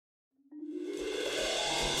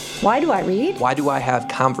Why do I read? Why do I have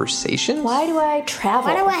conversations? Why do I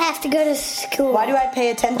travel? Why do I have to go to school? Why do I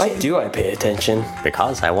pay attention? Why do I pay attention?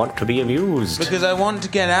 Because I want to be amused. Because I want to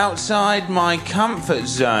get outside my comfort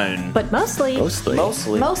zone. But mostly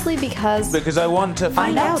because I want to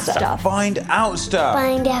find out stuff. Find out stuff.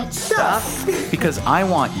 Find out stuff. Because I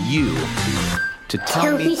want you to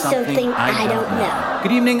tell me something I don't know.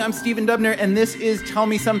 Good evening, I'm Stephen Dubner, and this is Tell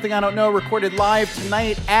Me Something I Don't Know, recorded live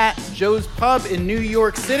tonight at Joe's Pub in New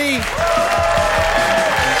York City.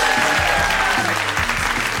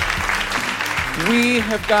 We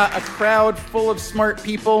have got a crowd full of smart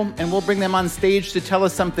people, and we'll bring them on stage to tell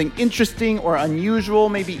us something interesting or unusual,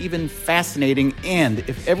 maybe even fascinating. And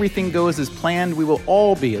if everything goes as planned, we will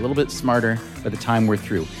all be a little bit smarter by the time we're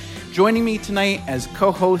through. Joining me tonight as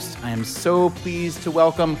co-host, I am so pleased to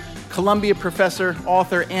welcome Columbia professor,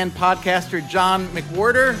 author, and podcaster John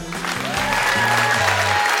McWhorter.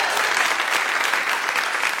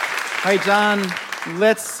 Hi, John.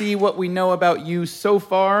 Let's see what we know about you so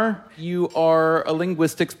far. You are a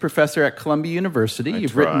linguistics professor at Columbia University.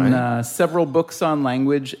 You've written several books on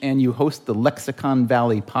language, and you host the Lexicon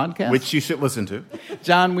Valley podcast, which you should listen to.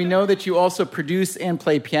 John, we know that you also produce and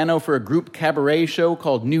play piano for a group cabaret show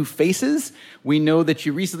called New Faces. We know that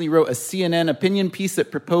you recently wrote a CNN opinion piece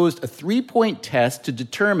that proposed a 3-point test to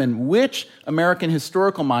determine which American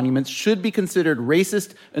historical monuments should be considered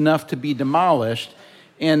racist enough to be demolished.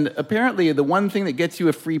 And apparently, the one thing that gets you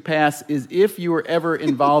a free pass is if you were ever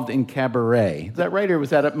involved in cabaret. Is that right, or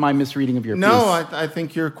was that my misreading of your piece? No, I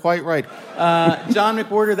think you're quite right. John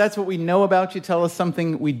McWhorter, that's what we know about you. Tell us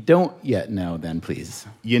something we don't yet know, then, please.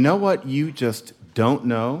 You know what you just don't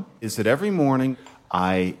know is that every morning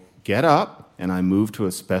I get up and I move to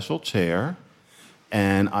a special chair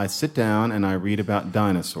and I sit down and I read about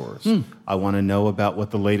dinosaurs. I want to know about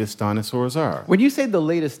what the latest dinosaurs are. When you say the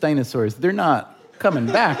latest dinosaurs, they're not coming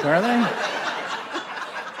back, are they?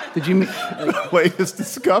 Did you latest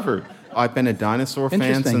discovered? I've been a dinosaur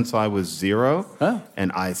fan since I was 0,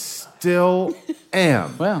 and I still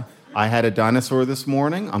am. Wow. I had a dinosaur this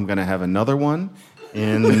morning. I'm going to have another one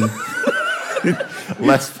in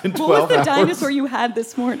less than 12 hours. What was the dinosaur you had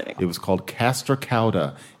this morning? It was called Castor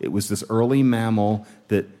cauda. It was this early mammal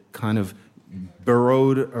that kind of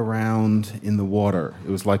burrowed around in the water.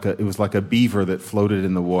 It was like a beaver that floated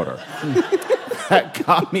in the water. That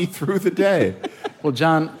got me through the day. Well,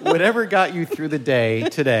 John, whatever got you through the day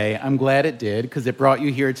today, I'm glad it did, because it brought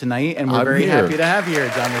you here tonight, and we're very happy to have you here,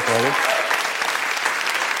 John McWhorter.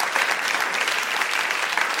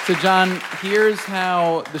 So, John, here's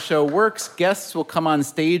how the show works. Guests will come on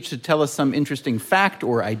stage to tell us some interesting fact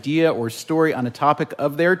or idea or story on a topic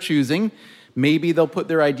of their choosing. Maybe they'll put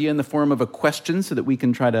their idea in the form of a question so that we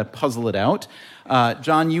can try to puzzle it out.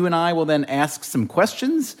 John, you and I will then ask some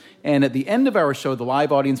questions, and at the end of our show, the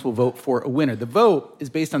live audience will vote for a winner. The vote is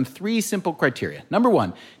based on 3 simple criteria. Number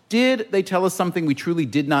 1, did they tell us something we truly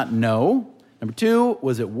did not know? Number 2,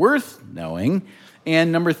 was it worth knowing?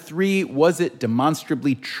 And number 3, was it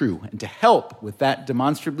demonstrably true? And to help with that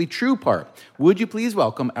demonstrably true part, would you please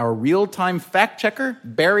welcome our real-time fact checker,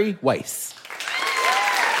 Barry Weiss.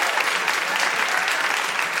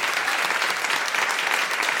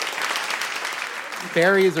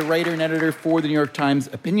 Barry is a writer and editor for the New York Times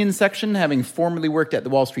opinion section, having formerly worked at the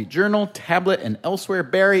Wall Street Journal, Tablet, and elsewhere.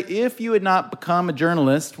 Barry, if you had not become a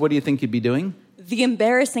journalist, what do you think you'd be doing? The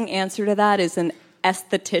embarrassing answer to that is an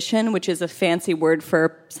esthetician, which is a fancy word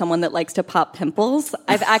for someone that likes to pop pimples.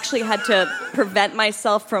 I've actually had to prevent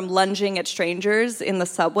myself from lunging at strangers in the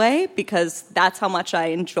subway because that's how much I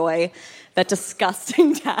enjoy that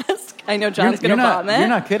disgusting task. I know John's going to vomit. You're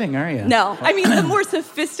not kidding, are you? No. I mean, the more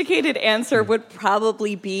sophisticated answer would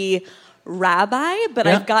probably be rabbi, but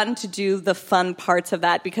I've gotten to do the fun parts of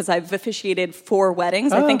that because I've officiated 4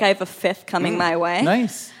 weddings. I think I have a 5th coming my way.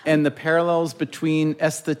 Nice. And the parallels between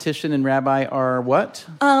esthetician and rabbi are what?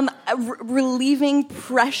 Relieving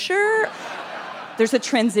pressure. There's a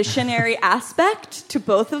transitionary aspect to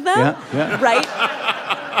both of them, right?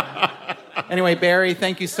 Anyway, Barry,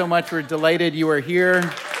 thank you so much. We're delighted you are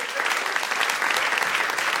here.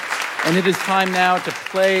 And it is time now to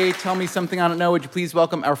play Tell Me Something I Don't Know. Would you please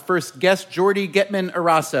welcome our first guest, Jordi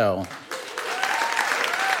Getman-Arasso.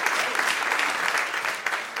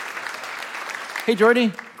 Hey,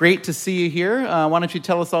 Jordi. Great to see you here. Why don't you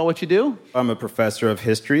tell us all what you do? I'm a professor of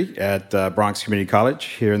history at Bronx Community College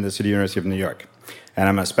here in the City University of New York. And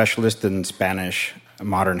I'm a specialist in Spanish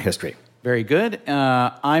modern history. Very good.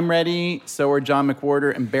 I'm ready. So are John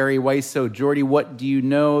McWhorter and Barry Weiss. So, Jordi, what do you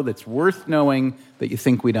know that's worth knowing that you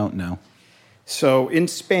think we don't know? So, in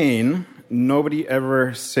Spain, nobody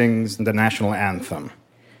ever sings the national anthem.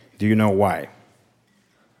 Do you know why?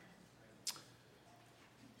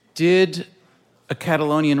 Did a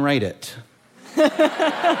Catalonian write it?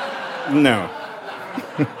 No.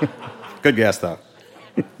 Good guess, though.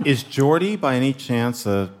 Is Jordi, by any chance,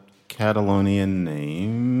 a Catalonian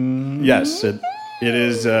name? Yes, it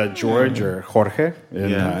is George or Jorge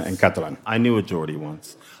in Catalan. I knew a Jordi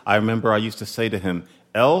once. I remember I used to say to him,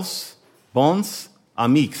 Els bons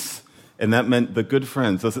amics, and that meant the good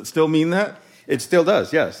friends. Does it still mean that? It still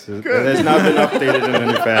does, yes. It has not been updated in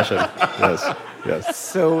any fashion. Yes.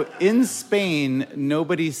 So in Spain,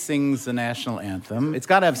 nobody sings the national anthem. It's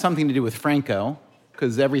got to have something to do with Franco,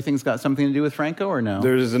 because everything's got something to do with Franco, or no?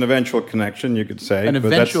 There's an eventual connection, you could say. An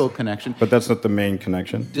eventual connection. But that's not the main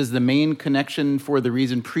connection. Does the main connection for the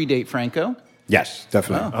reason predate Franco? Yes,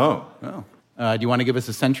 definitely. Oh. Do you want to give us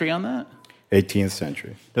a century on that? 18th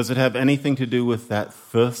century. Does it have anything to do with that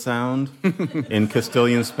th sound in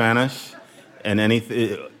Castilian Spanish? And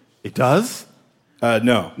anything? It does?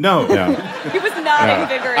 No. No. He was nodding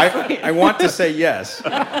vigorously. I want to say yes.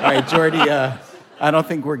 All right, Jordi, I don't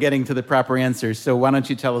think we're getting to the proper answer, so why don't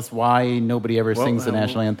you tell us why nobody ever sings the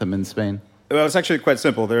national anthem in Spain? Well, it's actually quite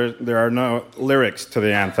simple. There are no lyrics to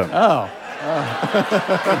the anthem. Oh.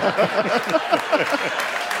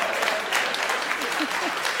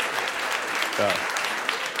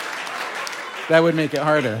 That would make it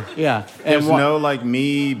harder. Yeah. There's no like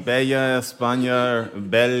Mi Bella España, or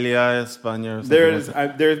Bella España. Or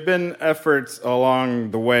There's been efforts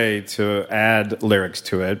along the way to add lyrics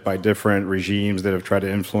to it by different regimes that have tried to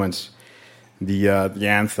influence the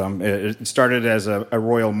anthem. It started as a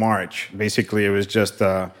royal march. Basically, it was just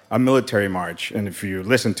a military march, and if you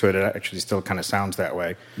listen to it, it actually still kind of sounds that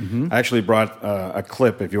way. Mm-hmm. I actually brought a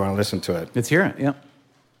clip if you want to listen to it. Let's hear it. Yeah.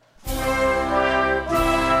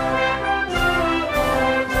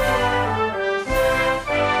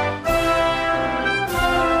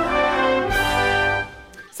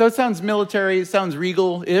 So it sounds military, sounds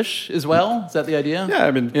regal-ish as well. Is that the idea? Yeah,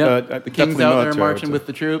 I mean, the king's out there marching with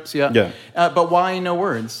the troops. Yeah. But why no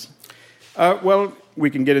words? Well, we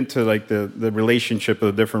can get into like the relationship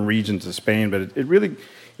of the different regions of Spain, but it really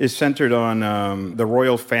is centered on the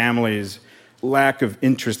royal family's lack of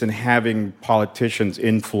interest in having politicians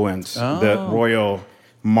influence the royal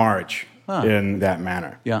march in that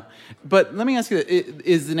manner. Yeah. But let me ask you,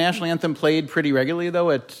 is the national anthem played pretty regularly, though,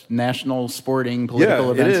 at national sporting,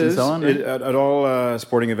 political events and so on? Right? At all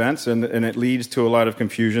sporting events, and it leads to a lot of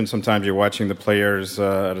confusion. Sometimes you're watching the players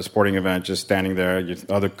at a sporting event just standing there.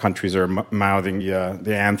 Other countries are mouthing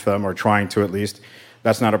the anthem, or trying to at least.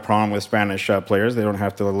 That's not a problem with Spanish players. They don't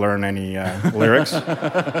have to learn any lyrics.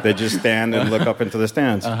 They just stand and look up into the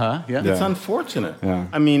stands. Yeah. It's unfortunate. Yeah.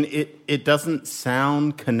 I mean, it doesn't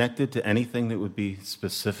sound connected to anything that would be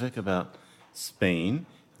specific about Spain.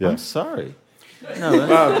 Yeah. I'm sorry.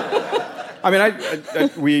 I mean,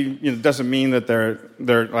 it doesn't mean that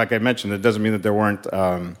they're like I mentioned. It doesn't mean that there weren't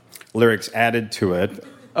lyrics added to it.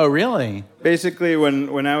 Oh, really? Basically,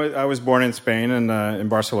 when I was born in Spain and in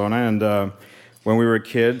Barcelona, and when we were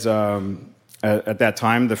kids, at that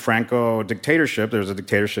time, the Franco dictatorship, there was a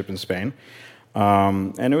dictatorship in Spain,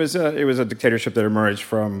 and it was a dictatorship that emerged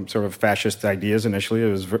from sort of fascist ideas initially. It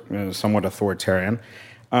was somewhat authoritarian.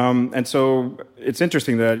 And so it's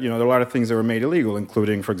interesting that, there are a lot of things that were made illegal,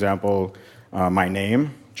 including, for example, my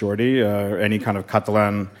name, Jordi, any kind of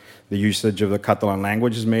Catalan, the usage of the Catalan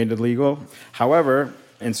language is made illegal. However,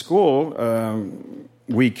 in school,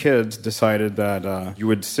 we kids decided that you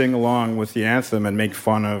would sing along with the anthem and make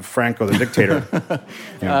fun of Franco, the dictator.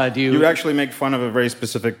 You would actually make fun of a very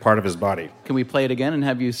specific part of his body. Can we play it again and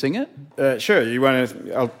have you sing it? Sure. You want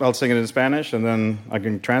to? I'll sing it in Spanish and then I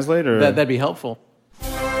can translate. Or that'd be helpful.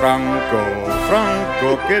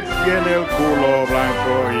 Franco, que tiene el culo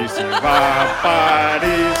blanco y si va a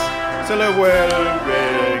París se le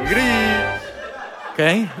vuelve gris.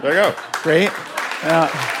 Okay. There you go. Great.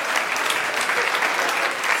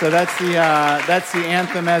 So that's the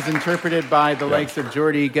anthem as interpreted by the likes of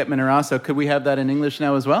Jordi Getman-Eraso. Could we have that in English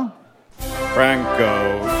now as well?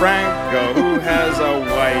 Franco, who has a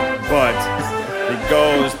white butt. He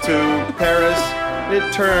goes to Paris,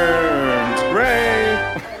 it turns gray.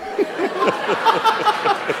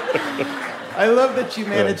 I love that you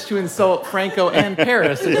managed to insult Franco and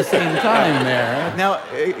Paris at the same time there. Now,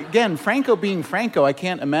 again, Franco being Franco, I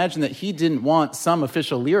can't imagine that he didn't want some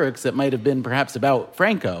official lyrics that might have been perhaps about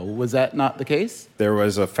Franco. Was that not the case? There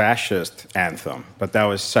was a fascist anthem, but that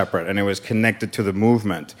was separate, and it was connected to the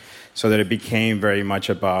movement, so that it became very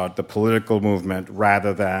much about the political movement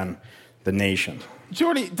rather than the nation.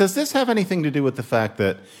 Jordi, does this have anything to do with the fact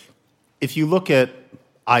that if you look at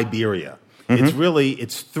Iberia,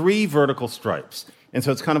 it's three vertical stripes. And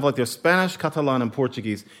so it's kind of like there's Spanish, Catalan, and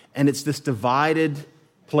Portuguese, and it's this divided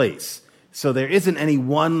place. So there isn't any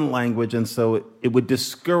one language, and so it would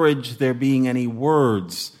discourage there being any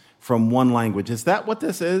words from one language. Is that what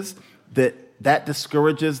this is? That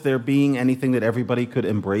discourages there being anything that everybody could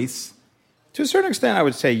embrace? To a certain extent, I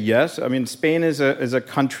would say yes. I mean, Spain is a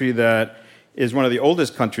country that is one of the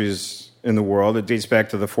oldest countries in the world. It dates back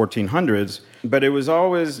to the 1400s, but it was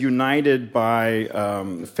always united by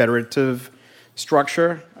federative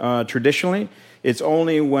structure traditionally. It's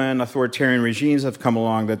only when authoritarian regimes have come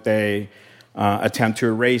along that they attempt to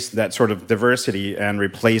erase that sort of diversity and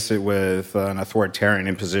replace it with an authoritarian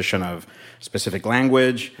imposition of specific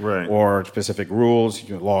language or specific rules,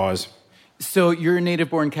 laws. So you're a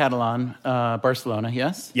native-born Catalan, Barcelona,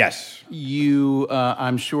 yes? Yes. You,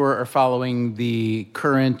 I'm sure, are following the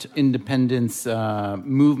current independence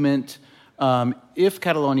movement. If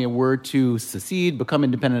Catalonia were to secede, become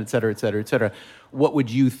independent, et cetera, et cetera, et cetera, what would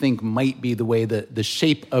you think might be the way that the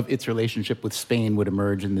shape of its relationship with Spain would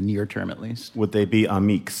emerge in the near term, at least? Would they be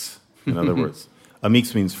amics, in other words?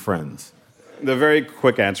 Amics means friends. The very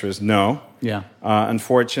quick answer is no. Yeah.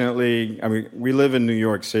 Unfortunately, I mean, we live in New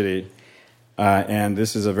York City, and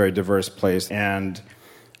this is a very diverse place. And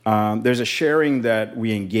there's a sharing that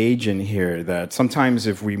we engage in here that sometimes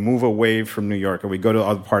if we move away from New York and we go to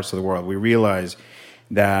other parts of the world, we realize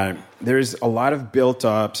that there's a lot of built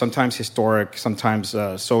up, sometimes historic, sometimes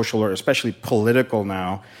social, or especially political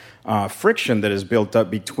now, friction that is built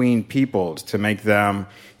up between peoples to make them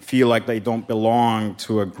feel like they don't belong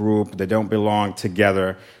to a group, they don't belong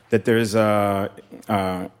together, that there's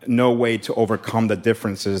no way to overcome the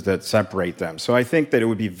differences that separate them. So I think that it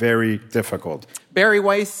would be very difficult. Barry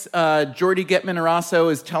Weiss, Jordi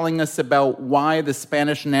Getman-Arasso is telling us about why the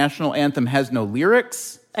Spanish national anthem has no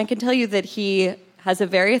lyrics. I can tell you that he has a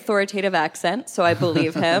very authoritative accent, so I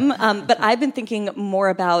believe him. But I've been thinking more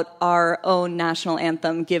about our own national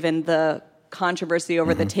anthem, given the controversy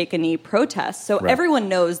over the Take a Knee protests. So everyone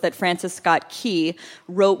knows that Francis Scott Key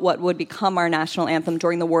wrote what would become our national anthem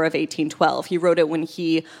during the War of 1812. He wrote it when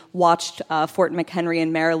he watched Fort McHenry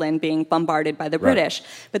in Maryland being bombarded by the British.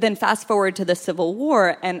 But then fast forward to the Civil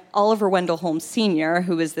War, and Oliver Wendell Holmes Sr.,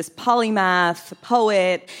 who is this polymath,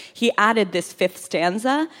 poet, he added this fifth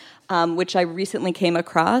stanza, which I recently came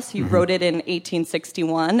across. He wrote it in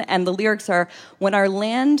 1861, and the lyrics are, "When our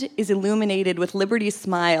land is illuminated with liberty's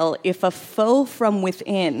smile, if a foe from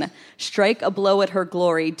within strike a blow at her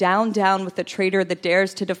glory, down, down with the traitor that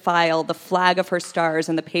dares to defile the flag of her stars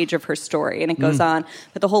and the page of her story." And it goes on.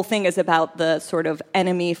 But the whole thing is about the sort of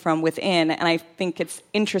enemy from within, and I think it's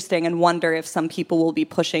interesting and wonder if some people will be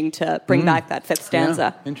pushing to bring back that fifth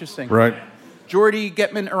stanza. Yeah, interesting. Right. Jordi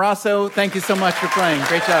Getman-Arasso, thank you so much for playing.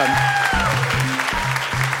 Great job.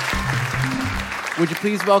 Would you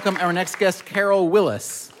please welcome our next guest, Carol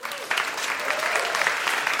Willis.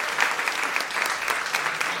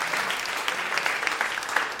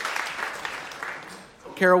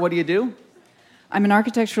 Carol, what do you do? I'm an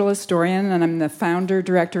architectural historian, and I'm the founder,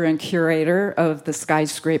 director, and curator of the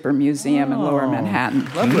Skyscraper Museum in Lower Manhattan.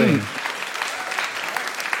 Lovely.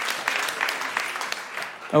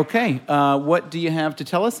 Okay, what do you have to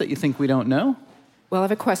tell us that you think we don't know? Well, I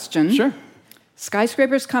have a question. Sure.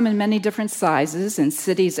 Skyscrapers come in many different sizes in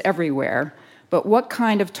cities everywhere, but what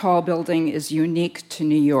kind of tall building is unique to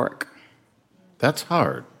New York? That's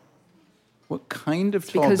hard. What kind of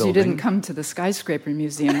tall Because building? you didn't come to the Skyscraper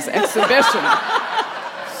Museum's exhibition.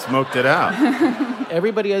 Smoked it out.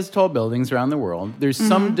 Everybody has tall buildings around the world. There's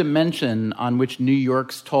some dimension on which New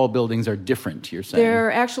York's tall buildings are different, you're saying?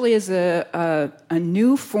 There actually is a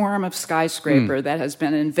new form of skyscraper that has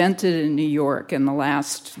been invented in New York in the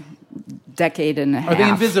last decade and a half. Are they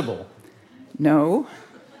invisible? No.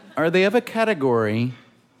 Are they of a category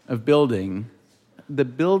of building, the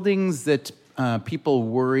buildings that people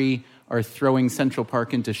worry are throwing Central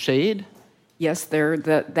Park into shade? Yes, they're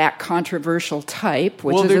that controversial type,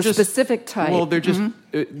 which is a specific type. Well, they're just,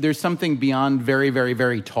 there's something beyond very, very,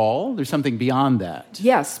 very tall. There's something beyond that.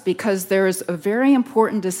 Yes, because there's a very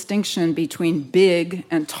important distinction between big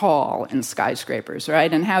and tall in skyscrapers,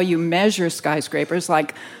 right? And how you measure skyscrapers.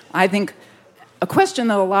 Like, I think a question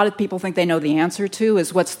that a lot of people think they know the answer to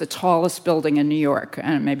is what's the tallest building in New York?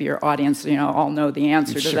 And maybe your audience, all know the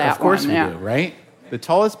answer to that one. Of course we do, right? The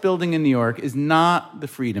tallest building in New York is not the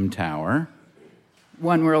Freedom Tower.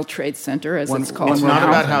 One World Trade Center, as it's called. It's not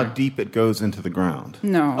about how deep it goes into the ground.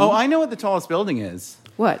 No. Oh, I know what the tallest building is.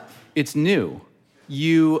 What? It's new.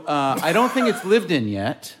 I don't think it's lived in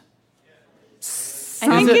yet.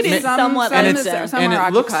 I think it is somewhat and lived in. Some and are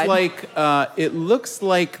it looks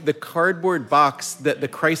like the cardboard box that the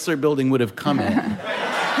Chrysler Building would have come in.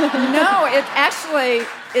 No, it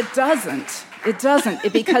doesn't. It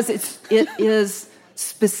doesn't because it is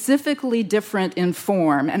specifically different in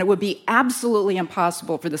form, and it would be absolutely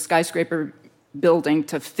impossible for the skyscraper building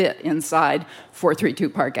to fit inside 432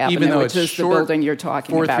 Park Avenue, Even though which is the building you're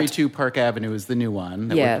talking about. 432 Park Avenue is the new one.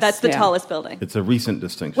 Yes, That's the tallest building. It's a recent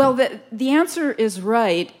distinction. Well, the answer is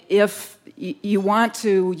right if you want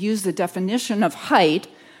to use the definition of height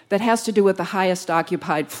that has to do with the highest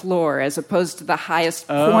occupied floor as opposed to the highest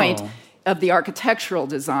point of the architectural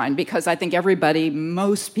design, because I think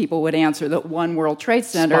most people would answer that One World Trade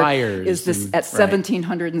Center is at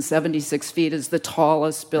 1,776 feet is the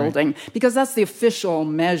tallest building, because that's the official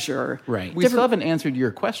measure. Right. We still haven't answered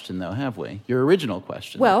your question, though, have we? Your original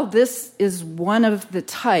question. Well, this is one of the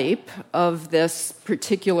type of this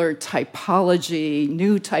particular typology,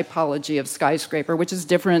 new typology of skyscraper, which is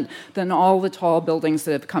different than all the tall buildings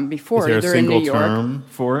that have come before. Is there a in single New York. term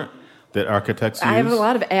for it that architects use? I have a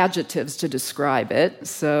lot of adjectives to describe it.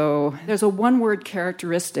 So there's a one-word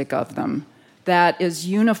characteristic of them that is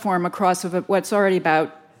uniform across what's already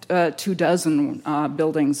about 24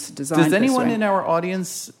 buildings designed. Does anyone this way. in our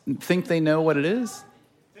audience think they know what it is?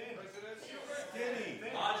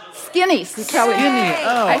 Skinny. Skinny.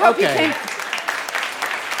 Oh, I hope okay. you came.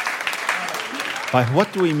 By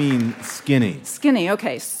what do we mean skinny? Skinny,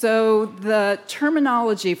 okay. So the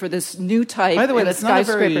terminology for this new type By the way, in that's not a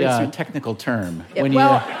very skyscrapers- technical term.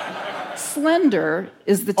 Slender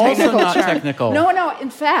is the Also technical not term. technical. No, in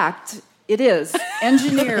fact, it is.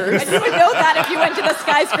 Engineers. You would know that if you went to the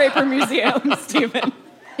skyscraper museum, Stephen.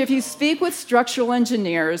 If you speak with structural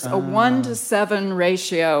engineers, a 1-to-7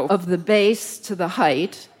 ratio of the base to the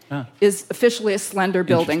height is officially a slender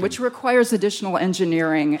building, which requires additional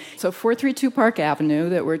engineering. So 432 Park Avenue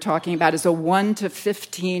that we're talking about is a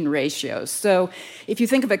 1-to-15 ratio. So if you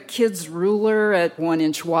think of a kid's ruler at 1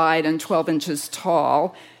 inch wide and 12 inches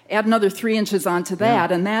tall, add another 3 inches onto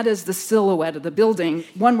that, and that is the silhouette of the building.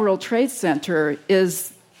 One World Trade Center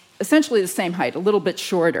is essentially the same height, a little bit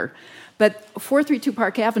shorter. But 432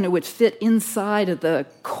 Park Avenue would fit inside of the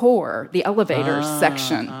core, the elevator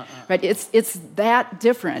section. Right? It's that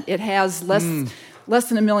different. It has less than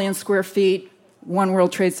 1 million square feet. One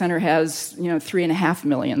World Trade Center has 3.5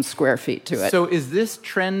 million square feet to it. So is this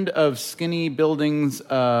trend of skinny buildings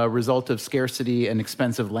a result of scarcity and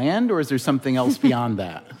expensive land, or is there something else beyond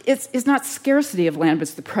that? It's not scarcity of land, but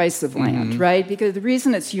it's the price of land, right? Because the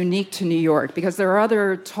reason it's unique to New York, because there are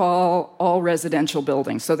other tall, all-residential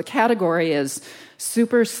buildings. So the category is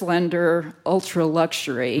super slender,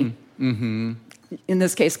 ultra-luxury, in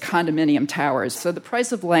this case, condominium towers. So the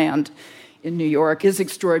price of land in New York is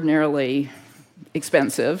extraordinarily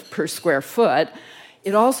expensive per square foot.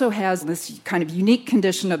 It also has this kind of unique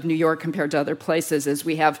condition of New York compared to other places is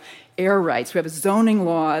we have air rights. We have a zoning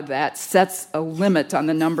law that sets a limit on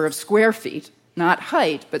the number of square feet, not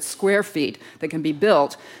height, but square feet that can be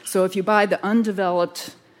built. So if you buy the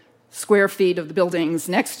undeveloped square feet of the buildings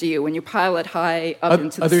next to you when you pile it high up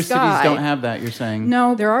into the Other sky. cities don't have that, you're saying?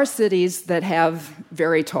 No, there are cities that have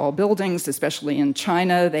very tall buildings, especially in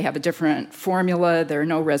China. They have a different formula. There are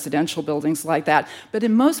no residential buildings like that. But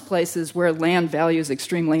in most places where land value is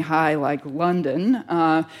extremely high, like London,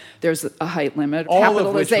 there's a height limit. All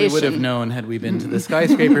of which we would have known had we been to the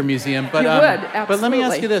skyscraper museum. But, You would, absolutely. But let me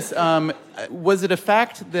ask you this. Was it a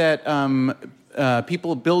fact that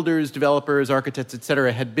people, builders, developers, architects, et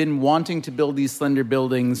cetera, had been wanting to build these slender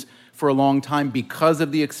buildings for a long time because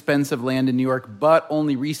of the expense of land in New York, but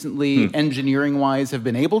only recently, engineering-wise, have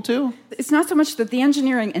been able to? It's not so much that the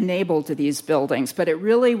engineering enabled these buildings, but it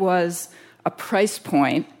really was a price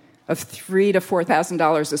point of $3,000 to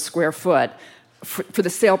 $4,000 a square foot for the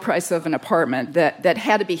sale price of an apartment that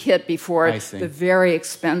had to be hit before the very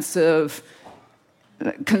expensive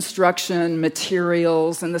construction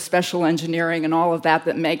materials and the special engineering and all of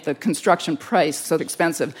that make the construction price so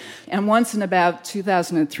expensive. And once in about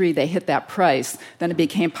 2003 they hit that price, then it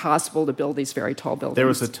became possible to build these very tall buildings. There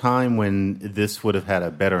was a time when this would have had a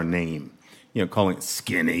better name, calling it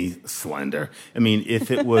skinny, slender. I mean, if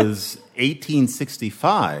it was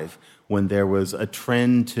 1865 when there was a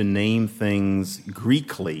trend to name things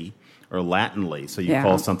Greekly or Latinly, so you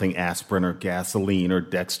call something aspirin or gasoline or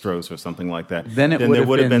dextrose or something like that. Then there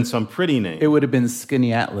would have been some pretty name. It would have been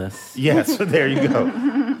Skinny Atlas. Yes, there you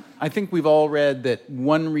go. I think we've all read that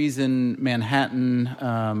one reason Manhattan,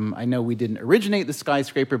 I know we didn't originate the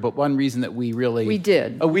skyscraper, but one reason that we really... We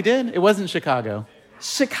did. Oh, we did? It wasn't Chicago.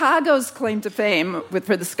 Chicago's claim to fame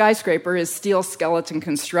for the skyscraper is steel skeleton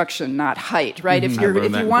construction, not height, right? If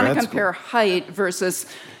you want to compare height versus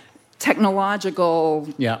technological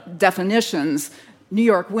definitions, New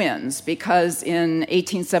York wins because in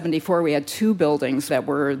 1874 we had two buildings that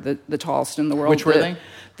were the tallest in the world. Which were they?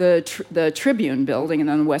 the Tribune building and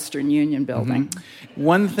then the Western Union building. Mm-hmm.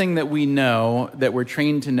 One thing that we know, that we're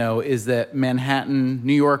trained to know, is that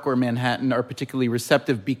New York or Manhattan are particularly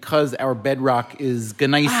receptive because our bedrock is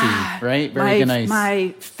gneissy, right? Very gneiss.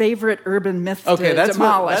 My favorite urban myth to that's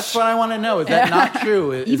demolish. That's what I want to know. Is that not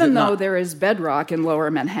true? Even though there is bedrock in Lower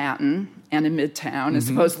Manhattan and in Midtown, and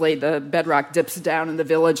supposedly the bedrock dips down in the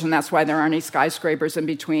Village, and that's why there aren't any skyscrapers in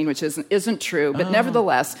between, which isn't true. But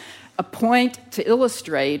nevertheless, a point to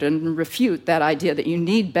illustrate and refute that idea that you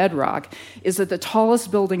need bedrock is that the tallest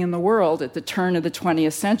building in the world at the turn of the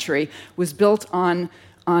 20th century was built on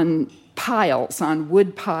piles, on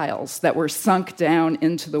wood piles that were sunk down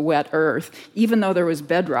into the wet earth, even though there was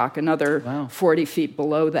bedrock another 40 feet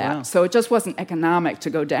below that. Wow. So it just wasn't economic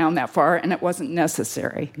to go down that far, and it wasn't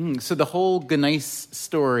necessary. So the whole gneiss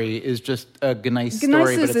story is just a gneiss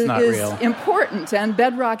story, but it's not real. Is important, and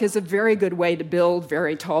bedrock is a very good way to build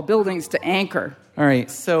very tall buildings to anchor. All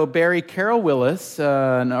right, so Barry, Carol Willis,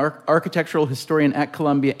 an architectural historian at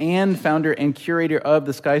Columbia and founder and curator of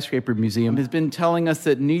the Skyscraper Museum, has been telling us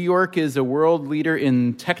that New York is a world leader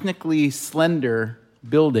in technically slender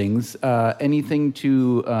buildings. Anything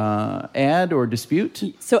to add or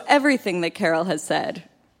dispute? So everything that Carol has said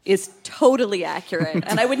is totally accurate,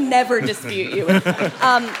 and I would never dispute you. But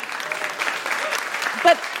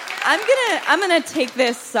I'm gonna take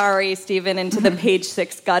this, sorry, Stephen, into the page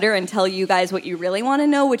 6 gutter and tell you guys what you really want to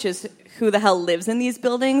know, which is who the hell lives in these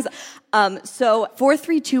buildings. So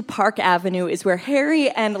 432 Park Avenue is where Harry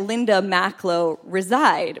and Linda Macklowe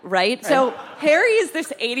reside, right? So Harry is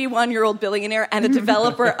this 81-year-old billionaire and a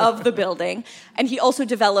developer of the building, and he also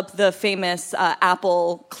developed the famous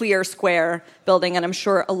Apple Clear Square building, and I'm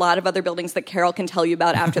sure a lot of other buildings that Carol can tell you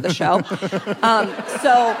about after the show.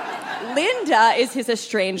 So Linda is his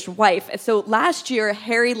estranged wife. So last year,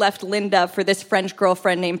 Harry left Linda for this French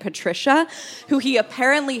girlfriend named Patricia, who he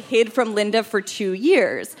apparently hid from Linda for 2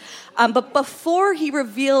 years. But before he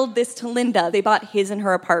revealed this to Linda, they bought his and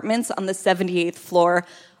her apartments on the 78th floor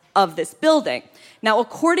of this building. Now,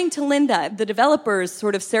 according to Linda, the developers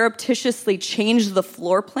sort of surreptitiously changed the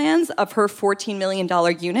floor plans of her $14 million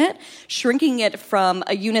unit, shrinking it from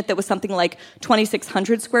a unit that was something like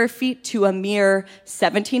 2,600 square feet to a mere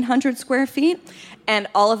 1,700 square feet. And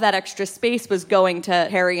all of that extra space was going to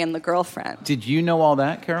Harry and the girlfriend. Did you know all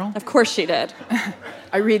that, Carol? Of course she did.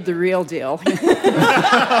 I read The Real Deal.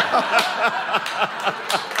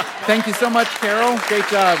 Thank you so much, Carol. Great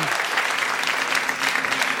job.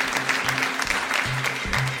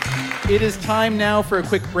 It is time now for a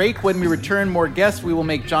quick break. When we return, more guests. We will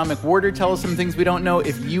make John McWhorter tell us some things we don't know.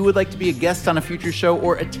 If you would like to be a guest on a future show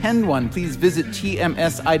or attend one, please visit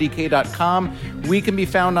tmsidk.com. We can be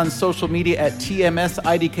found on social media at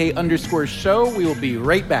tmsidk_show. We will be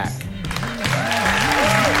right back.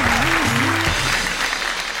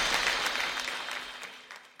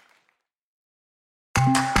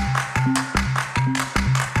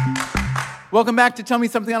 Welcome back to Tell Me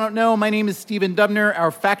Something I Don't Know. My name is Stephen Dubner.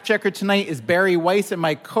 Our fact checker tonight is Barry Weiss, and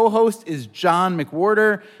my co-host is John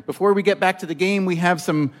McWhorter. Before we get back to the game, we have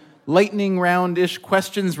some lightning round-ish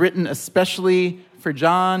questions written especially for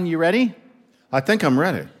John. You ready? I think I'm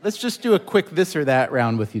ready. Let's just do a quick this or that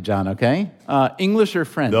round with you, John, okay? English or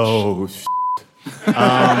French? Oh,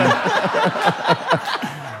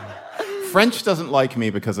 French doesn't like me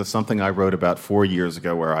because of something I wrote about 4 years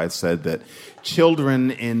ago where I said that children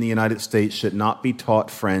in the United States should not be taught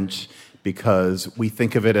French because we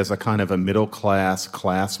think of it as a kind of a middle-class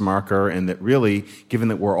class marker, and that really, given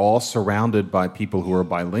that we're all surrounded by people who are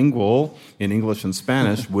bilingual in English and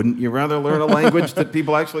Spanish, wouldn't you rather learn a language that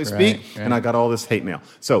people actually speak? Right. And I got all this hate mail.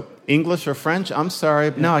 So, English or French? I'm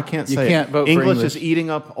sorry, no, I can't say it. You can't vote for English. English is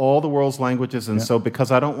eating up all the world's languages, and so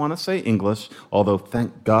because I don't want to say English, although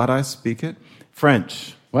thank God I speak it,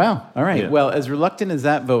 French. Wow, all right. Yeah. Well, as reluctant as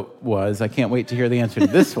that vote was, I can't wait to hear the answer to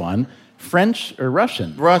this one. French or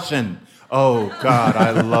Russian? Russian. Oh, God,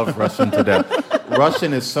 I love Russian to death.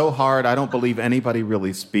 Russian is so hard, I don't believe anybody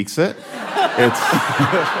really speaks it.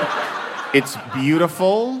 It's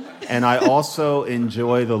beautiful, and I also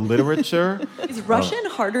enjoy the literature. Is Russian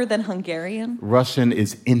harder than Hungarian? Russian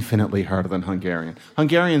is infinitely harder than Hungarian.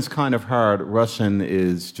 Hungarian's kind of hard. Russian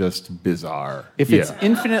is just bizarre. If it's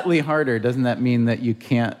infinitely harder, doesn't that mean that you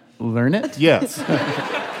can't learn it? Yes.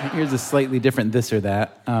 Here's a slightly different this or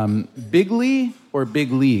that. Bigly or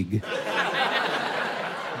big league?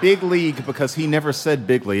 Big league, because he never said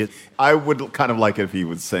bigly. I would kind of like it if he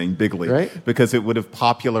was saying bigly, right? Because it would have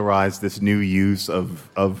popularized this new use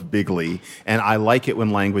of bigly, and I like it when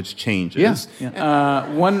language changes.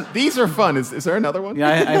 Yeah. These are fun. Is there another one? Yeah,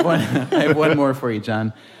 I have one more for you,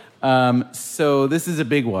 John. So this is a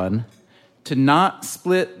big one. to not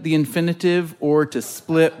split the infinitive or to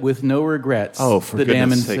split with no regrets. Oh, for the damn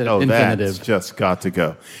goodness sake. Oh, infinitive. that's just got to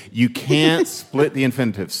go. You can't split the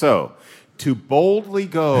infinitive. So, to boldly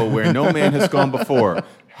go where no man has gone before.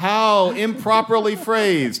 How improperly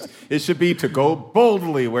phrased. It should be to go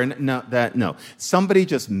boldly where no. Somebody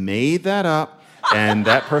just made that up. And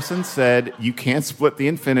that person said, you can't split the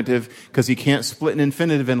infinitive because you can't split an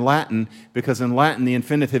infinitive in Latin because in Latin the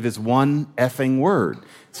infinitive is one effing word.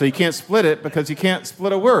 So you can't split it because you can't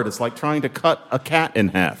split a word. It's like trying to cut a cat in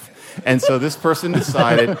half. And so this person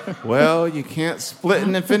decided, well, you can't split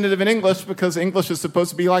an infinitive in English because English is supposed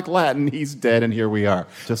to be like Latin. He's dead and here we are.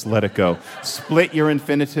 Just let it go. Split your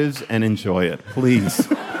infinitives and enjoy it. Please.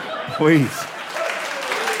 Please.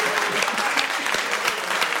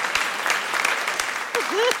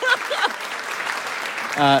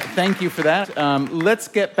 Thank you for that. Let's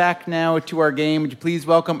get back now to our game. Would you please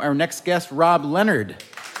welcome our next guest, Rob Leonard.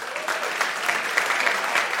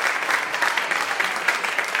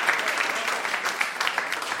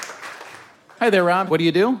 Hi there, Rob. What do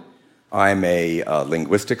you do? I'm a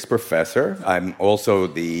linguistics professor. I'm also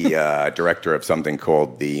the director of something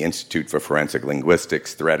called the Institute for Forensic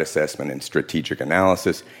Linguistics, Threat Assessment, and Strategic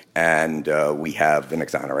Analysis. And we have an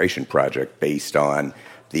exoneration project based on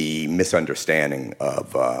the misunderstanding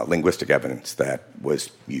of linguistic evidence that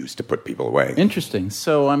was used to put people away. Interesting.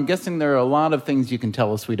 So I'm guessing there are a lot of things you can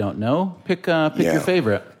tell us we don't know. Pick your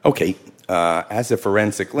favorite. Okay. As a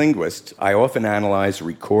forensic linguist, I often analyze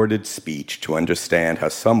recorded speech to understand how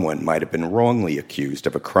someone might have been wrongly accused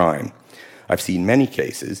of a crime. I've seen many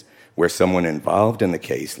cases where someone involved in the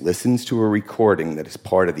case listens to a recording that is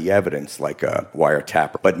part of the evidence, like a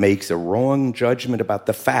wiretap, but makes a wrong judgment about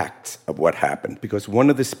the facts of what happened because one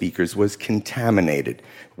of the speakers was contaminated.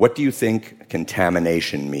 What do you think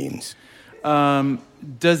contamination means?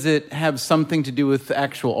 Does it have something to do with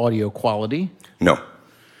actual audio quality? No.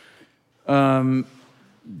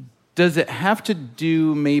 Does it have to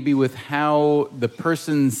do maybe with how the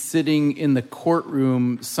person sitting in the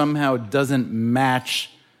courtroom somehow doesn't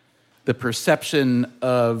match the perception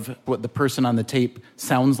of what the person on the tape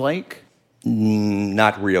sounds like?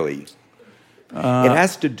 Not really. It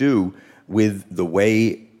has to do with the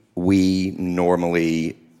way we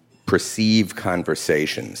normally perceive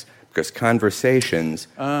conversations, because conversations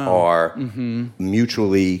are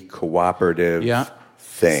mutually cooperative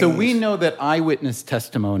things. So we know that eyewitness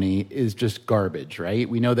testimony is just garbage, right?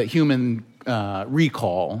 We know that human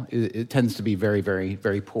recall it tends to be very, very,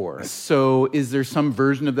 very poor. So is there some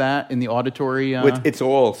version of that in the auditory? It's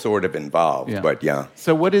all sort of involved, but yeah.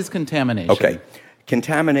 So what is contamination? Okay.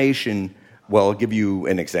 Contamination, well, I'll give you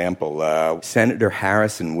an example. Senator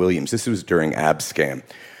Harrison Williams, this was during Abscam.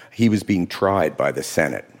 He was being tried by the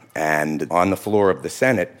Senate. And on the floor of the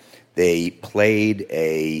Senate, they played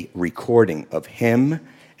a recording of him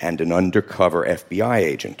and an undercover FBI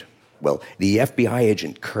agent. Well, the FBI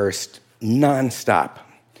agent cursed nonstop,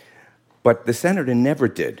 but the senator never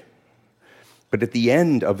did. But at the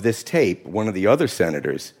end of this tape, one of the other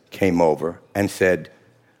senators came over and said,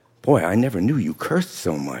 "Boy, I never knew you cursed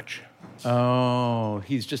so much." Oh,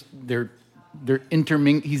 he's just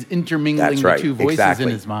he's intermingling That's right, the two voices exactly.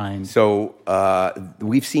 in his mind. So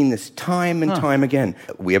we've seen this time and time again.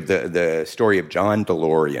 We have the story of John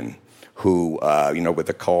DeLorean, who, with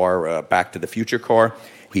the car, Back to the Future car,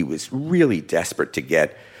 he was really desperate to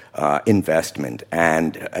get investment.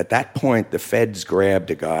 And at that point, the feds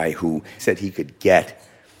grabbed a guy who said he could get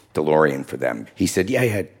DeLorean for them. He said,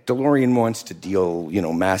 yeah, DeLorean wants to deal,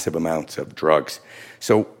 massive amounts of drugs.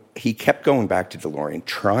 So he kept going back to DeLorean,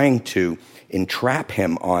 trying to entrap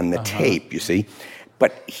him on the tape, you see.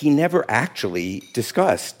 But he never actually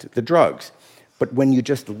discussed the drugs. But when you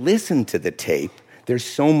just listen to the tape, there's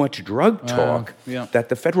so much drug talk that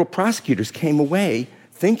the federal prosecutors came away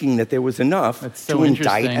thinking that there was enough to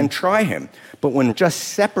indict and try him. But when just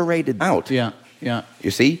separated out,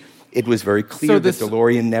 you see, it was very clear that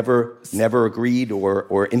DeLorean never agreed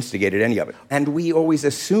or instigated any of it. And we always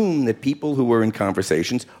assume that people who were in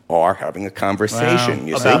conversations are having a conversation,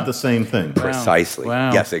 you see? About the same thing. Precisely.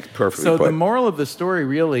 Wow. Yes, it's perfectly So put. the moral of the story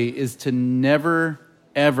really is to never,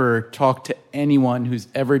 ever talk to anyone who's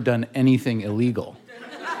ever done anything illegal.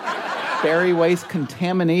 Barry Weiss,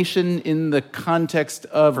 contamination in the context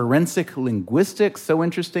of forensic linguistics. So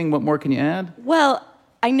interesting. What more can you add? Well,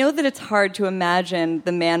 I know that it's hard to imagine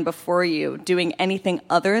the man before you doing anything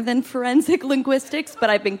other than forensic linguistics,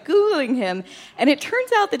 but I've been Googling him, and it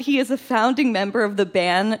turns out that he is a founding member of the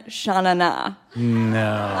band Sha Na Na.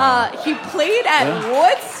 No. He played at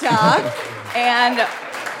Woodstock, and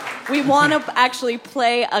we want to actually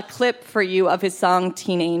play a clip for you of his song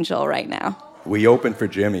Teen Angel right now. We open for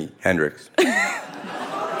Jimi Hendrix.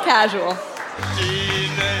 Casual.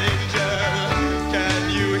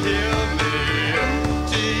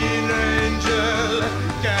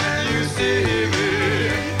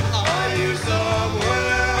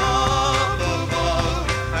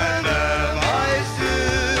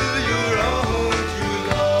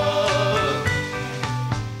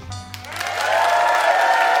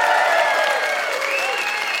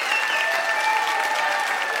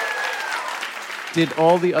 Did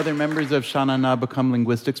all the other members of Sha Na Na become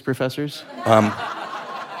linguistics professors?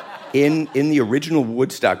 In the original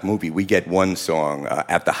Woodstock movie, we get one song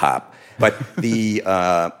at the hop, but the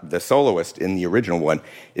soloist in the original one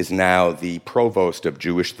is now the provost of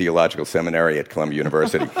Jewish Theological Seminary at Columbia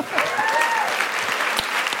University.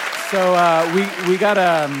 So we got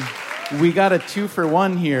a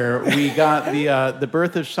 2-for-1 here. We got the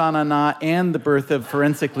birth of Sha Na Na and the birth of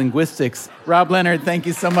forensic linguistics. Rob Leonard, thank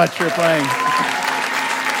you so much for playing.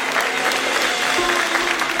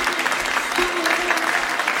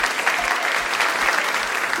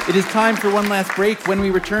 It is time for one last break. When we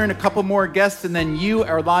return, a couple more guests, and then you,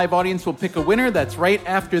 our live audience, will pick a winner. That's right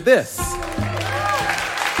after this.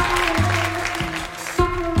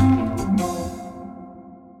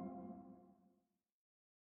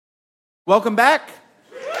 Welcome back.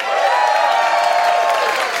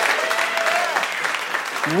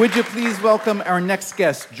 Would you please welcome our next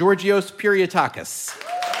guest, Georgios Piriotakis.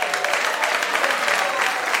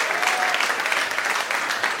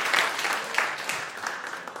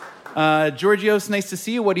 Georgios, nice to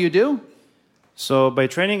see you. What do you do? So by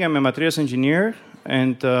training, I'm a materials engineer,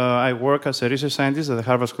 and I work as a research scientist at the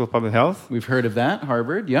Harvard School of Public Health. We've heard of that,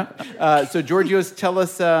 Harvard, yeah. So Georgios, tell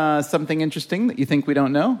us something interesting that you think we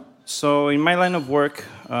don't know. So in my line of work,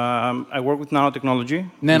 I work with nanotechnology.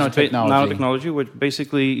 Nanotechnology, which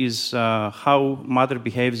basically is how matter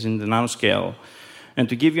behaves in the nanoscale. And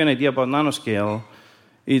to give you an idea about nanoscale,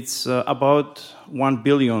 it's about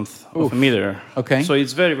 1/billionth of a meter. Okay. So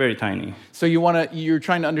it's very, very tiny. So you're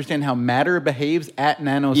trying to understand how matter behaves at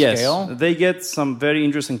nanoscale? Yes. They get some very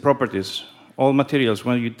interesting properties, all materials,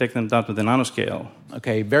 when you take them down to the nanoscale.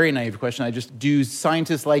 Okay, very naive question. Do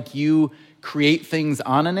scientists like you create things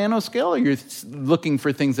on a nanoscale, or you're looking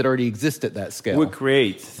for things that already exist at that scale? We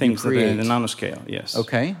create things at the nanoscale, yes.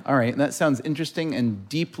 Okay, all right. That sounds interesting and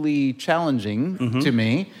deeply challenging to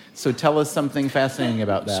me. So tell us something fascinating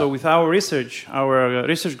about that. So with our research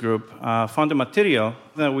group found a material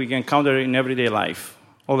that we encounter in everyday life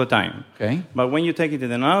all the time. Okay. But when you take it to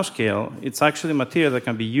the nanoscale, it's actually material that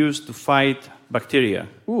can be used to fight bacteria.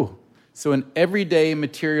 Ooh. So an everyday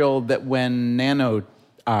material that when nanotized,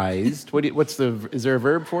 is there a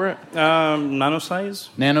verb for it? Nanosized.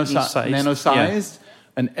 Nanosized. Yeah.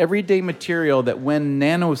 An everyday material that when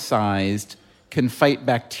nanosized can fight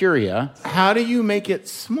bacteria. How do you make it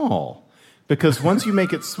small? Because once you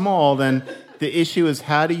make it small, then the issue is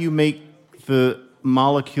how do you make the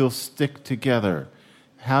molecules stick together?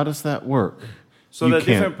 How does that work? So the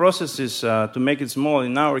different processes to make it small.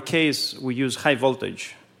 In our case, we use high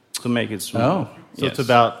voltage to make it small. Oh, so it's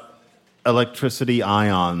about electricity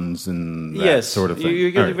ions and that sort of thing.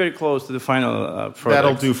 You're getting very close to the final product.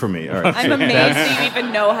 That'll do for me. All right. I'm amazed you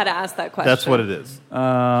even know how to ask that question. That's what it is.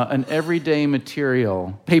 An everyday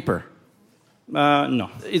material. Paper.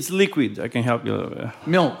 No. It's liquid. I can help you.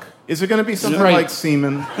 Milk. Is it going to be something like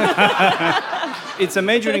semen? It's a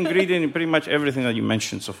major ingredient in pretty much everything that you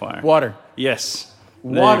mentioned so far. Water. Yes.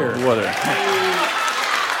 Water.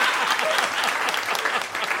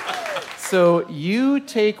 So you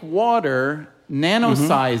take water,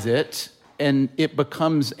 nanosize it, and it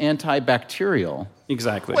becomes antibacterial.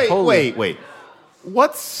 Exactly. Wait.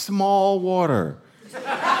 What's small water?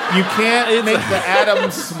 You can't make the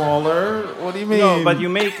atoms smaller. What do you mean? No, but you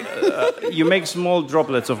make small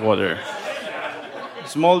droplets of water.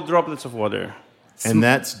 Small droplets of water. And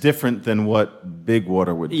that's different than what big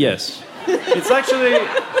water would be. Yes. It's actually...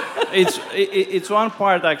 It's one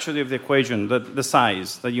part, actually, of the equation, the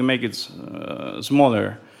size, that you make it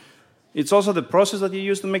smaller. It's also the process that you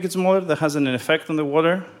use to make it smaller that has an effect on the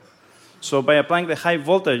water. So by applying the high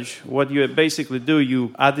voltage, what you basically do,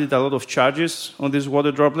 you added a lot of charges on these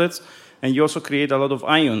water droplets, and you also create a lot of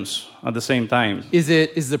ions at the same time. Is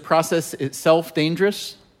the process itself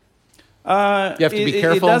dangerous? You have to be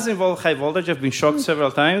careful? It does involve high voltage. I've been shocked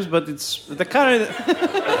several times, but it's the current...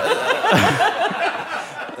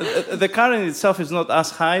 The current itself is not as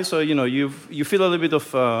high, so you feel a little bit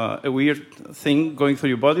of a weird thing going through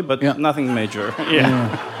your body, but nothing major.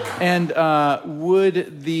 And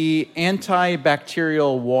would the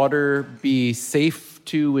antibacterial water be safe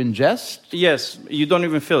to ingest? Yes, you don't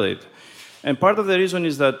even feel it. And part of the reason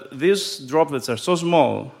is that these droplets are so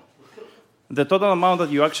small, the total amount that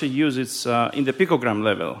you actually use is in the picogram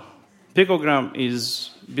level. Picogram is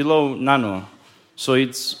below nano, so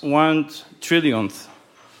it's 1/trillionth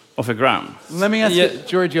of a gram. Let me ask you,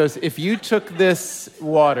 Georgios, if you took this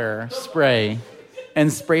water spray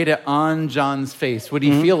and sprayed it on John's face, would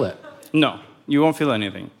he feel it? No, you won't feel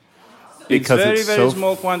anything. Because it's very, so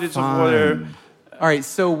small quantities fine. of water. All right,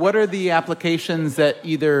 so what are the applications that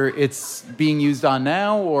either it's being used on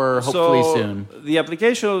now or hopefully soon? The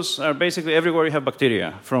applications are basically everywhere you have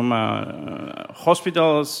bacteria, from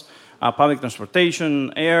hospitals, public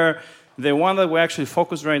transportation, air. The one that we actually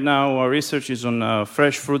focus right now, our research is on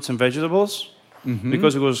fresh fruits and vegetables,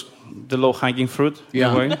 because it was the low-hanging fruit.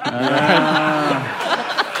 Yeah. In a way.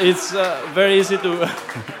 It's very easy to...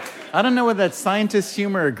 I don't know whether that's scientist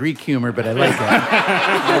humor or Greek humor, but I like it.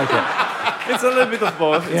 I like it. It's a little bit of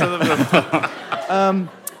both. It's a little bit of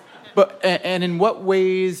both. And in what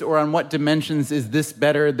ways or on what dimensions is this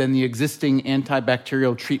better than the existing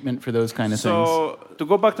antibacterial treatment for those kind of things? So, to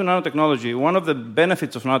go back to nanotechnology, one of the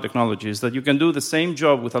benefits of nanotechnology is that you can do the same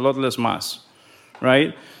job with a lot less mass,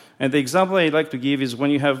 right? And the example I like to give is when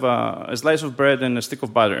you have a slice of bread and a stick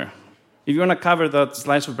of butter. If you want to cover that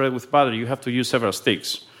slice of bread with butter, you have to use several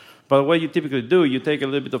sticks. But what you typically do, you take a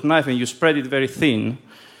little bit of knife and you spread it very thin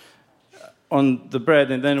on the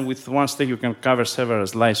bread, and then with one stick you can cover several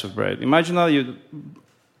slices of bread. Imagine now you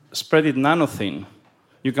spread it nano-thin.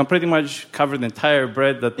 You can pretty much cover the entire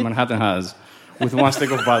bread that Manhattan has with one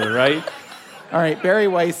stick of butter, right? All right, Barry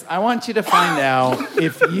Weiss, I want you to find out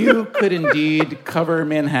if you could indeed cover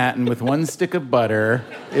Manhattan with one stick of butter,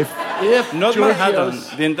 if Not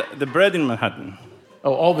Georgios... Manhattan, the bread in Manhattan.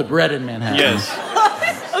 Oh, all the bread in Manhattan. Yes.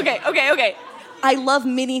 Okay. I love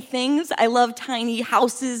mini things. I love tiny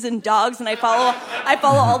houses and dogs, and I follow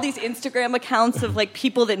all these Instagram accounts of like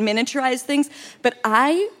people that miniaturize things. But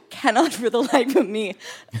I cannot, for the life of me,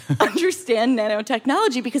 understand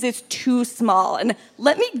nanotechnology because it's too small. And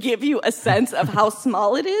let me give you a sense of how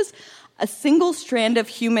small it is. A single strand of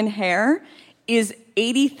human hair is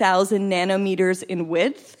 80,000 nanometers in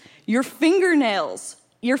width. Your fingernail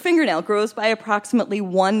grows by approximately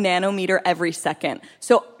 1 nanometer every second.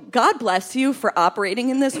 So God bless you for operating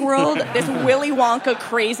in this world, this Willy Wonka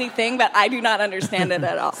crazy thing, but I do not understand it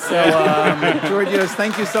at all. So, Georgios,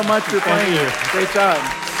 thank you so much for playing. Great job.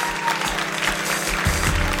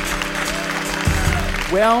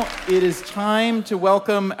 Well, it is time to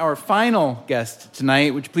welcome our final guest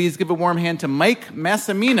tonight. Would you please give a warm hand to Mike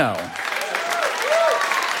Massimino?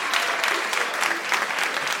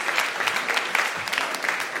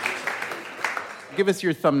 Give us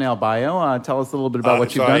your thumbnail bio. Tell us a little bit about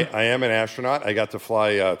what you've done. I am an astronaut. I got to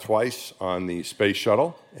fly twice on the space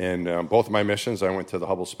shuttle. And both of my missions, I went to the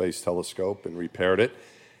Hubble Space Telescope and repaired it.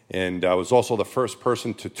 And I was also the first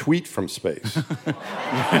person to tweet from space. There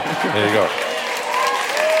you go.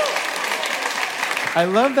 I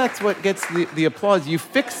love that's what gets the applause. You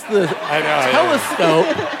fixed the telescope.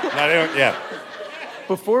 Yeah.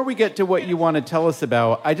 Before we get to what you want to tell us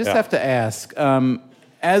about, I just have to ask,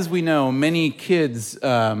 as we know, many kids,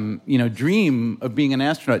 dream of being an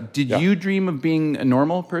astronaut. Did you dream of being a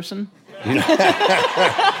normal person?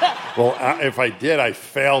 Well, if I did, I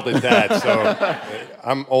failed at that. So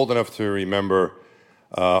I'm old enough to remember,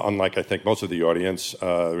 unlike I think most of the audience,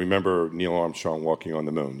 remember Neil Armstrong walking on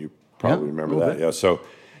the moon. You probably remember that. Yeah. So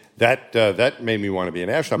that made me want to be an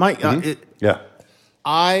astronaut. Mike, yeah.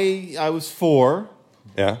 I was 4.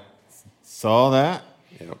 Yeah. Saw that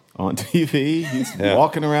on TV. He's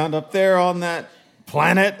walking around up there on that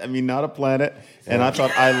planet. I mean, not a planet. And I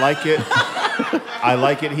thought, I like it. I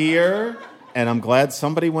like it here. And I'm glad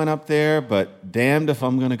somebody went up there, but damned if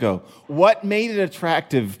I'm going to go. What made it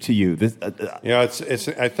attractive to you? It's.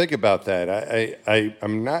 I think about that.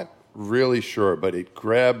 I'm not really sure, but it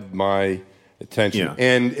grabbed my attention. Yeah.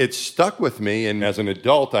 And it stuck with me. And as an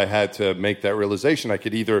adult, I had to make that realization. I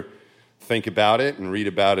could either think about it and read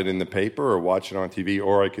about it in the paper or watch it on TV,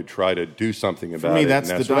 or I could try to do something about it. For me, that's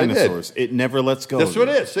the dinosaurs. It never lets go. That's what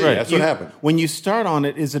it is. See, right. That's what happened. When you start on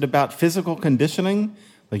it, is it about physical conditioning?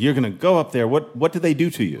 Like you're going to go up there. What do they do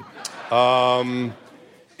to you?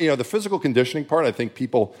 The physical conditioning part. I think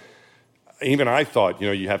people, even I thought,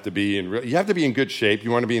 you have to be in good shape.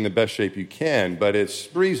 You want to be in the best shape you can, but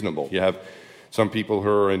it's reasonable. You have some people who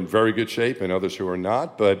are in very good shape and others who are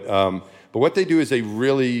not. But what they do is they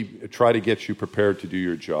really try to get you prepared to do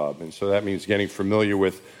your job, and so that means getting familiar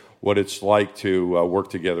with what it's like to work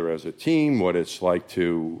together as a team, what it's like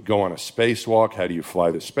to go on a spacewalk, how do you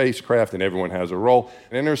fly the spacecraft, and everyone has a role.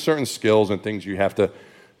 And then there's certain skills and things you have to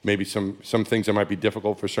maybe some things that might be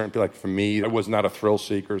difficult for certain people. Like for me, I was not a thrill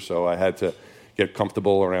seeker, so I had to get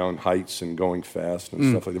comfortable around heights and going fast and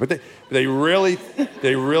stuff like that. But they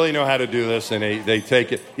really know how to do this, and they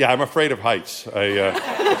take it. Yeah, I'm afraid of heights.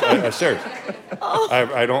 I seriously,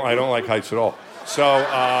 I don't like heights at all. So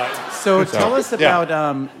tell us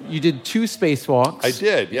about you did 2 spacewalks. I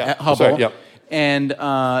did, yeah. At Hubble. Sorry, yeah. And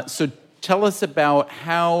so tell us about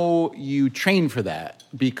how you train for that,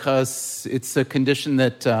 because it's a condition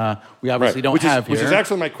that we obviously don't have here. Which is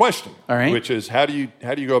actually my question. All right. Which is how do you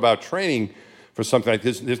go about training for something like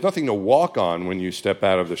this? There's nothing to walk on when you step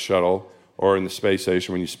out of the shuttle or in the space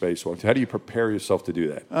station when you spacewalk. How do you prepare yourself to do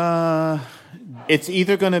that? It's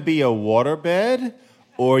either going to be a waterbed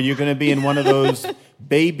or you're going to be in one of those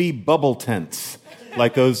baby bubble tents.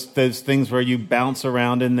 Like those things where you bounce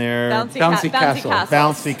around in there. Bouncy castle.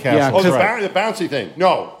 Bouncy castle. Yeah, Oh, the bouncy thing.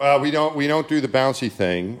 No, we don't do the bouncy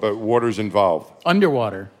thing, but water's involved.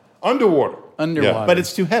 Underwater. Yeah. But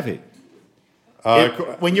it's too heavy.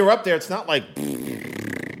 When you're up there, it's not like...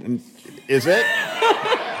 Is it?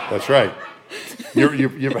 That's right.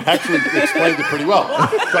 You've actually explained it pretty well.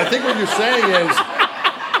 So I think what you're saying is...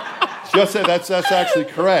 Just that that's actually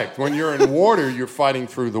correct. When you're in water, you're fighting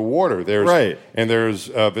through the water. There's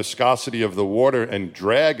viscosity of the water and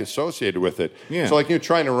drag associated with it. Yeah. So like you're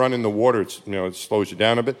trying to run in the water, it slows you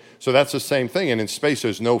down a bit. So that's the same thing. And in space,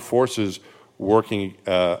 there's no forces working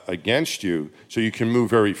against you, so you can move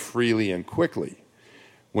very freely and quickly.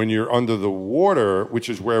 When you're under the water, which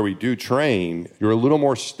is where we do train, you're a little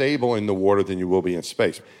more stable in the water than you will be in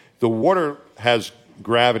space. The water has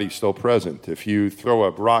gravity still present. If you throw a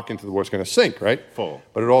rock into the water, it's going to sink, right? Full.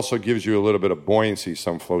 But it also gives you a little bit of buoyancy,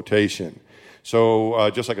 some flotation. So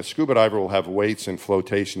just like a scuba diver will have weights and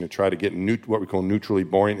flotation to try to get what we call neutrally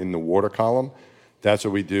buoyant in the water column, that's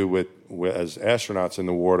what we do as astronauts in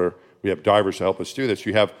the water. We have divers to help us do this.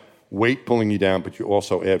 You have weight pulling you down, but you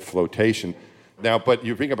also add flotation. Now, but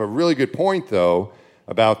you bring up a really good point, though,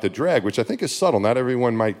 about the drag, which I think is subtle. Not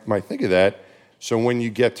everyone might think of that. So when you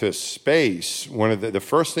get to space, one of the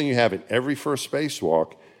first thing you have in every first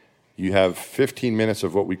spacewalk, you have 15 minutes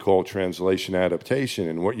of what we call translation adaptation.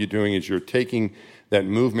 And what you're doing is you're taking that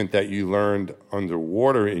movement that you learned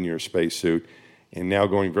underwater in your spacesuit and now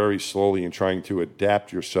going very slowly and trying to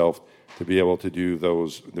adapt yourself to be able to do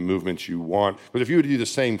the movements you want. But if you were to do the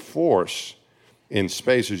same force in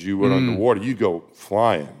space as you would underwater, you'd go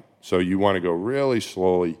flying. So you want to go really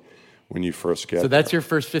slowly when you first get So that's your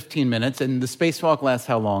first 15 minutes, and the spacewalk lasts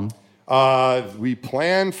how long? We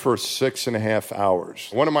planned for 6.5 hours.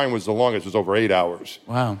 One of mine was the longest. It was over 8 hours.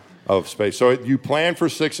 Wow. Of space. So you plan for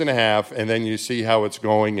 6.5, and then you see how it's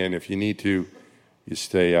going, and if you need to, you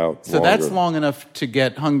stay out So longer. that's long enough to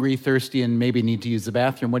get hungry, thirsty, and maybe need to use the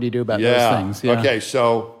bathroom. What do you do about those things? Yeah. Okay,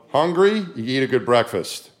 so hungry, you eat a good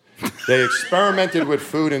breakfast. They experimented with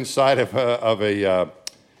food inside of a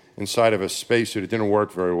spacesuit. It didn't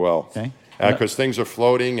work very well. Okay. Because things are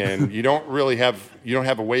floating, and you don't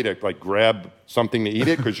have a way to like grab something to eat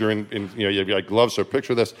it because you're you've got gloves. So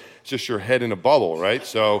picture this: it's just your head in a bubble, right?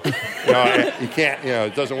 So you can't,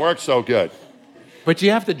 it doesn't work so good. But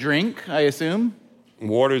you have to drink, I assume.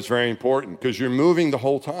 Water is very important because you're moving the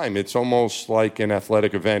whole time. It's almost like an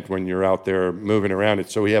athletic event when you're out there moving around.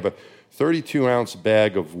 So we have a 32-ounce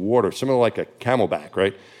bag of water, similar like a Camelback,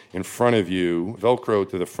 right? In front of you, Velcro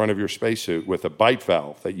to the front of your spacesuit with a bite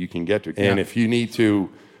valve that you can get to. And if you need to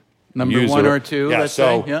Number use one or two, let's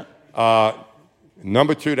say. Yeah.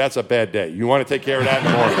 Number 2, that's a bad day. You want to take care of that in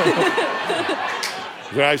the morning.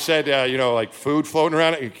 When I said, like food floating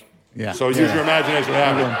around it, so use your imagination.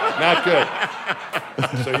 Not good.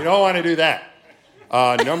 So you don't want to do that.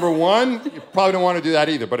 Number 1, you probably don't want to do that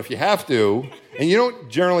either. But if you have to, and you don't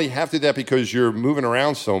generally have to do that because you're moving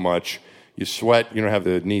around so much, you sweat, you don't have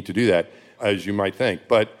the need to do that, as you might think.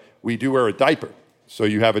 But we do wear a diaper. So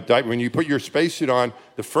you have a diaper. When you put your spacesuit on,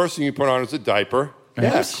 the first thing you put on is a diaper.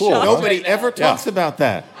 Yeah, cool. Nobody ever talks about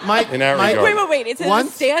that. In that regard. Wait. Is it a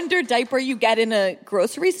standard diaper you get in a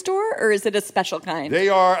grocery store, or is it a special kind?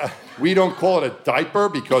 We don't call it a diaper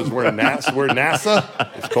because we're NASA.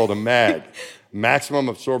 It's called a MAG. Maximum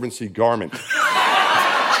Absorbency Garment.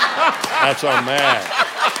 That's our MAG.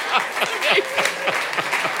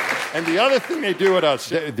 And the other thing they do with us,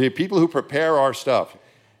 the people who prepare our stuff,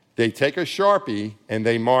 they take a Sharpie and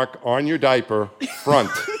they mark on your diaper front.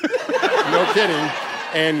 No kidding.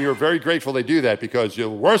 And you're very grateful they do that because the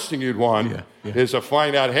worst thing you'd want is to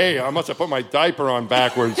find out, hey, I must have put my diaper on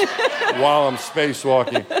backwards while I'm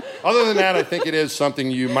spacewalking. Other than that, I think it is something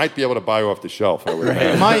you might be able to buy off the shelf. I would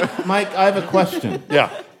imagine. Mike, I have a question. Yeah.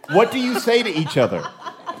 What do you say to each other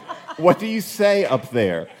What do you say up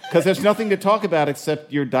there? Because there's nothing to talk about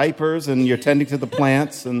except your diapers and you're tending to the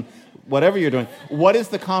plants and whatever you're doing. What is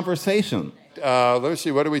the conversation? Let's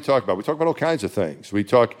see, what do we talk about? We talk about all kinds of things. We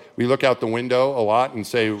look out the window a lot and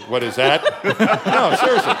say, what is that? No,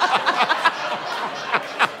 seriously.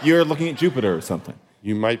 You're looking at Jupiter or something.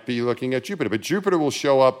 You might be looking at Jupiter, but Jupiter will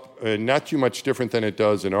show up not too much different than it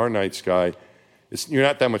does in our night sky. You're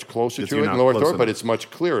not that much closer to it in low Earth orbit, but it's much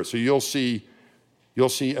clearer. So you'll see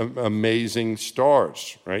amazing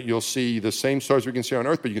stars, right? You'll see the same stars we can see on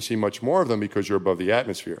Earth, but you can see much more of them because you're above the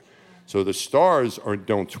atmosphere. So the stars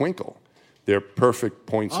don't twinkle. They're perfect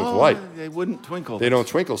points of light. They wouldn't twinkle. They don't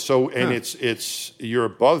twinkle. So, and it's you're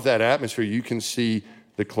above that atmosphere. You can see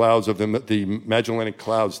the clouds of the Magellanic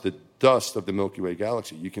Clouds, the dust of the Milky Way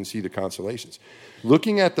galaxy. You can see the constellations.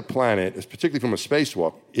 Looking at the planet, particularly from a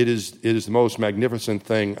spacewalk, it is the most magnificent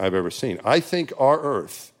thing I've ever seen. I think our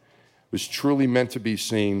Earth was truly meant to be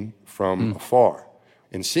seen from afar,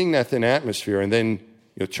 and seeing that thin atmosphere, and then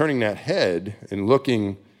turning that head and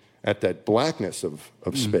looking at that blackness of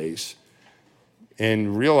space.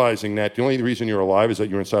 And realizing that the only reason you're alive is that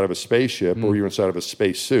you're inside of a spaceship or you're inside of a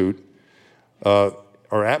spacesuit.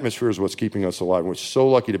 Our atmosphere is what's keeping us alive. We're so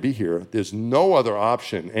lucky to be here. There's no other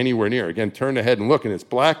option anywhere near. Again, turn the head and look, and it's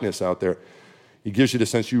blackness out there. It gives you the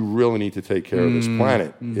sense you really need to take care of this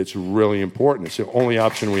planet. It's really important. It's the only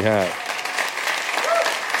option we have.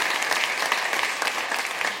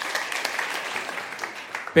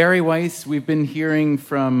 Barry Weiss, we've been hearing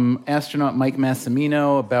from astronaut Mike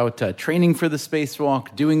Massimino about training for the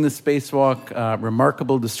spacewalk, doing the spacewalk,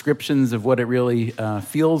 remarkable descriptions of what it really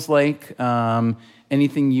feels like.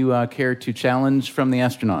 Anything you care to challenge from the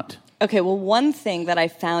astronaut? Okay, well, one thing that I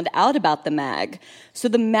found out about the MAG. So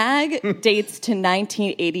the MAG dates to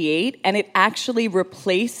 1988, and it actually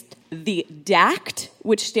replaced the DACT,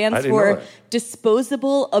 which stands for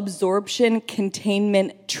Disposable Absorption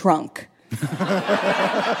Containment Trunk.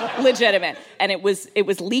 Legitimate. And it was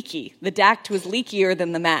leaky. The DACT was leakier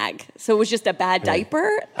than the MAG. So it was just a bad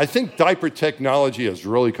diaper. I think diaper technology has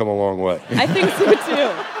really come a long way. I think so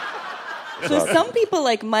too. So some people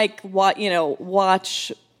like Mike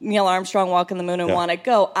watch Neil Armstrong walk on the moon and want to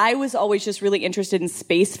go. I was always just really interested in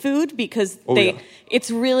space food because it's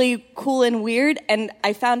really cool and weird. And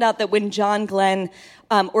I found out that when John Glenn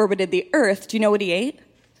orbited the Earth, do you know what he ate?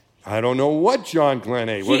 I don't know what John Glenn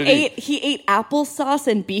ate. He ate applesauce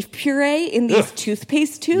and beef puree in these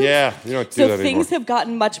toothpaste tubes. Yeah, you don't do that anymore. So things have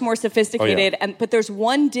gotten much more sophisticated, but there's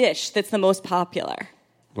one dish that's the most popular.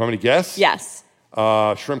 Want me to guess? Yes.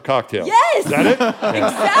 Shrimp cocktail. Yes! Is that it?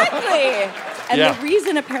 Exactly. And the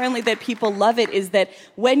reason apparently that people love it is that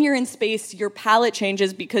when you're in space, your palate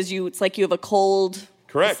changes because it's like you have a cold.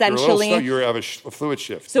 Correct. Essentially. You have a fluid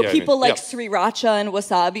shift. So people like sriracha and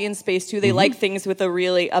wasabi in space too. They like things with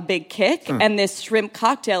a big kick. And this shrimp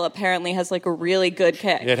cocktail apparently has like a really good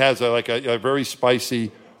kick. It has a very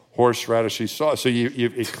spicy horseradishy sauce. So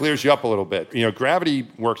it clears you up a little bit. Gravity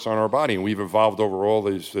works on our body, and we've evolved over all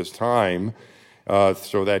this time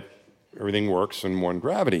so that everything works in one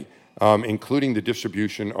gravity, including the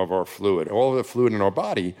distribution of our fluid. All of the fluid in our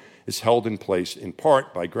body is held in place in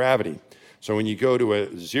part by gravity. So when you go to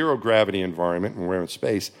a zero gravity environment, and we're in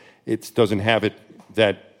space, it doesn't have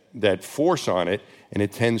that force on it, and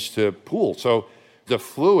it tends to pool. So the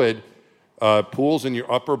fluid pools in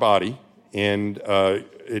your upper body, and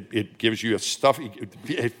it gives you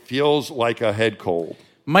it feels like a head cold.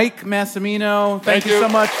 Mike Massimino, thank you so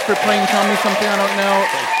much for playing Tell Me Something I Don't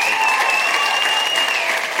Know.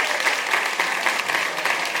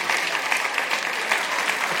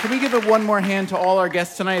 Can we give it one more hand to all our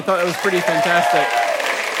guests tonight? I thought that was pretty fantastic.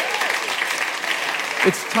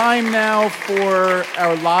 It's time now for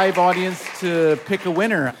our live audience to pick a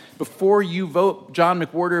winner. Before you vote, John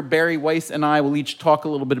McWhorter, Barry Weiss, and I will each talk a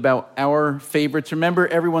little bit about our favorites. Remember,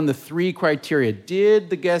 everyone, the 3 criteria. Did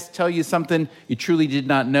the guest tell you something you truly did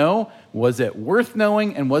not know? Was it worth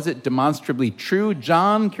knowing? And was it demonstrably true?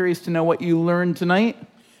 John, curious to know what you learned tonight?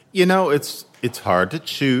 It's hard to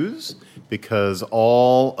choose because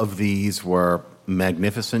all of these were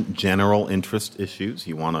magnificent general interest issues.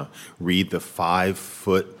 You want to read the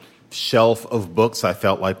 5-foot shelf of books. I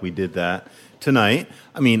felt like we did that tonight.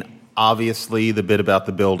 I mean, obviously the bit about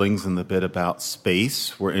the buildings and the bit about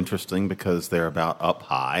space were interesting because they're about up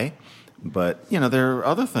high. But, there are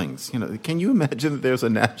other things. Can you imagine that there's a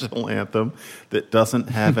national anthem that doesn't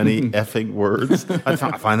have any effing words? I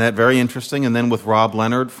find that very interesting. And then with Rob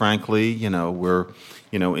Leonard, frankly, we're,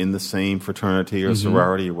 in the same fraternity or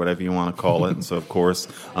sorority or whatever you want to call it. And so, of course,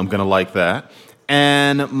 I'm going to like that.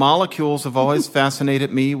 And molecules have always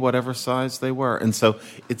fascinated me, whatever size they were. And so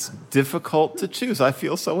it's difficult to choose. I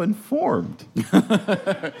feel so informed.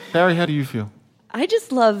 Barry, how do you feel? I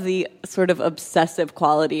just love the sort of obsessive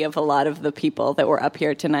quality of a lot of the people that were up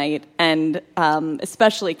here tonight, and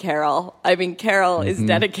especially Carol. I mean, Carol is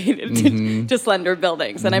dedicated to slender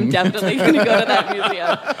buildings, and I'm definitely going to go to that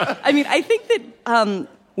museum. I mean, I think that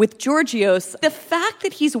with Georgios, the fact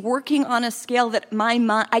that he's working on a scale that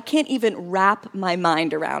I can't even wrap my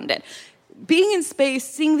mind around it. Being in space,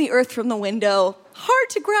 seeing the Earth from the window, hard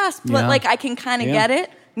to grasp, but like I can kind of get it.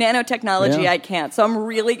 Nanotechnology, I can't. So I'm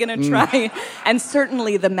really going to try. And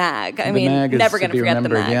certainly the mag. I mean, never going to forget the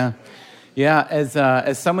mag. Yeah.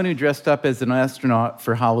 As someone who dressed up as an astronaut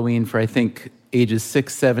for Halloween for, I think, ages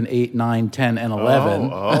 6, 7, 8, 9, 10, and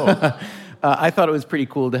 11. I thought it was pretty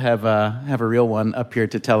cool to have a real one up here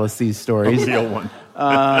to tell us these stories. A real one.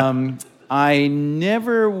 I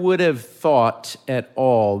never would have thought at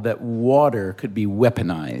all that water could be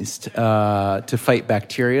weaponized to fight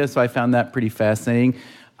bacteria, so I found that pretty fascinating.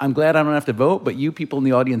 I'm glad I don't have to vote, but you people in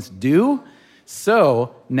the audience do.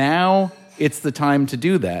 So now it's the time to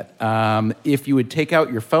do that. If you would take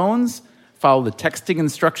out your phones, follow the texting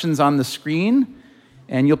instructions on the screen,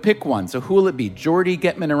 and you'll pick one. So who will it be? Jordi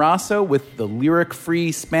Getman-Eraso with the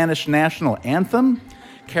lyric-free Spanish national anthem,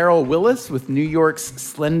 Carol Willis with New York's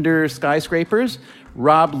Slender Skyscrapers,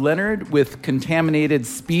 Rob Leonard with Contaminated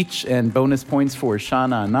Speech and bonus points for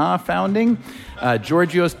Shana Na founding,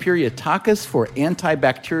 Georgios Piriotakis for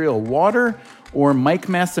Antibacterial Water, or Mike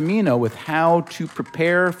Massimino with How to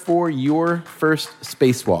Prepare for Your First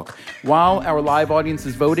Spacewalk. While our live audience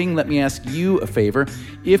is voting, let me ask you a favor.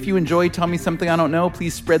 If you enjoy Tell Me Something I Don't Know,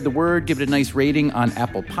 please spread the word, give it a nice rating on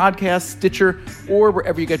Apple Podcasts, Stitcher, or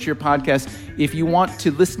wherever you get your podcasts. If you want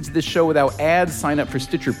to listen to this show without ads, sign up for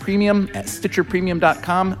Stitcher Premium at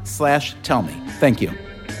stitcherpremium.com/tellme. Thank you.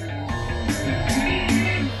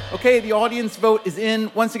 Okay, the audience vote is in.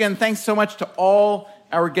 Once again, thanks so much to all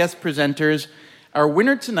our guest presenters. Our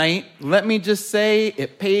winner tonight, let me just say,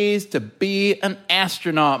 it pays to be an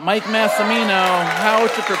astronaut. Mike Massimino, How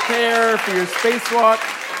to Prepare for Your Spacewalk.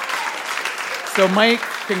 So, Mike,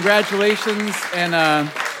 congratulations.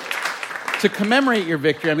 And to commemorate your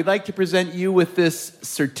victory, we'd like to present you with this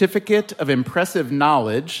certificate of impressive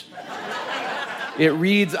knowledge. It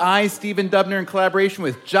reads, I, Stephen Dubner, in collaboration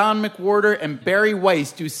with John McWhorter and Barry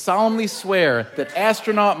Weiss, do solemnly swear that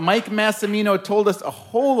astronaut Mike Massimino told us a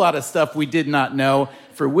whole lot of stuff we did not know,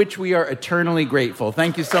 for which we are eternally grateful.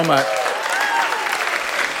 Thank you so much.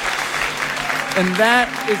 And that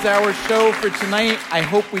is our show for tonight. I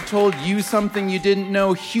hope we told you something you didn't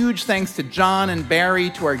know. Huge thanks to John and Barry,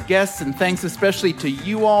 to our guests, and thanks especially to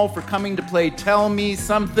you all for coming to play Tell Me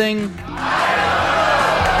Something.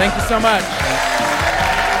 Thank you so much.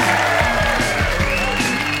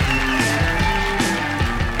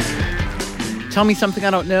 Tell Me Something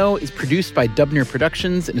I Don't Know is produced by Dubner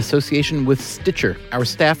Productions in association with Stitcher. Our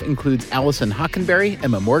staff includes Allison Hockenberry,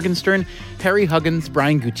 Emma Morgenstern, Harry Huggins,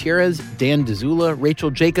 Brian Gutierrez, Dan DeZula, Rachel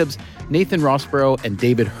Jacobs, Nathan Rossborough, and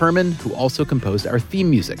David Herman, who also composed our theme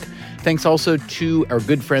music. Thanks also to our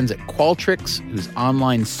good friends at Qualtrics, whose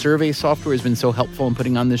online survey software has been so helpful in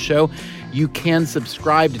putting on this show. You can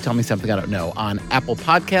subscribe to Tell Me Something I Don't Know on Apple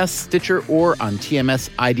Podcasts, Stitcher, or on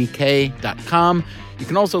tmsidk.com. You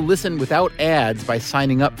can also listen without ads by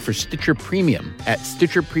signing up for Stitcher Premium at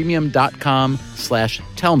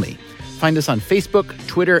stitcherpremium.com/tellme. Find us on Facebook,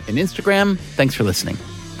 Twitter, and Instagram. Thanks for listening.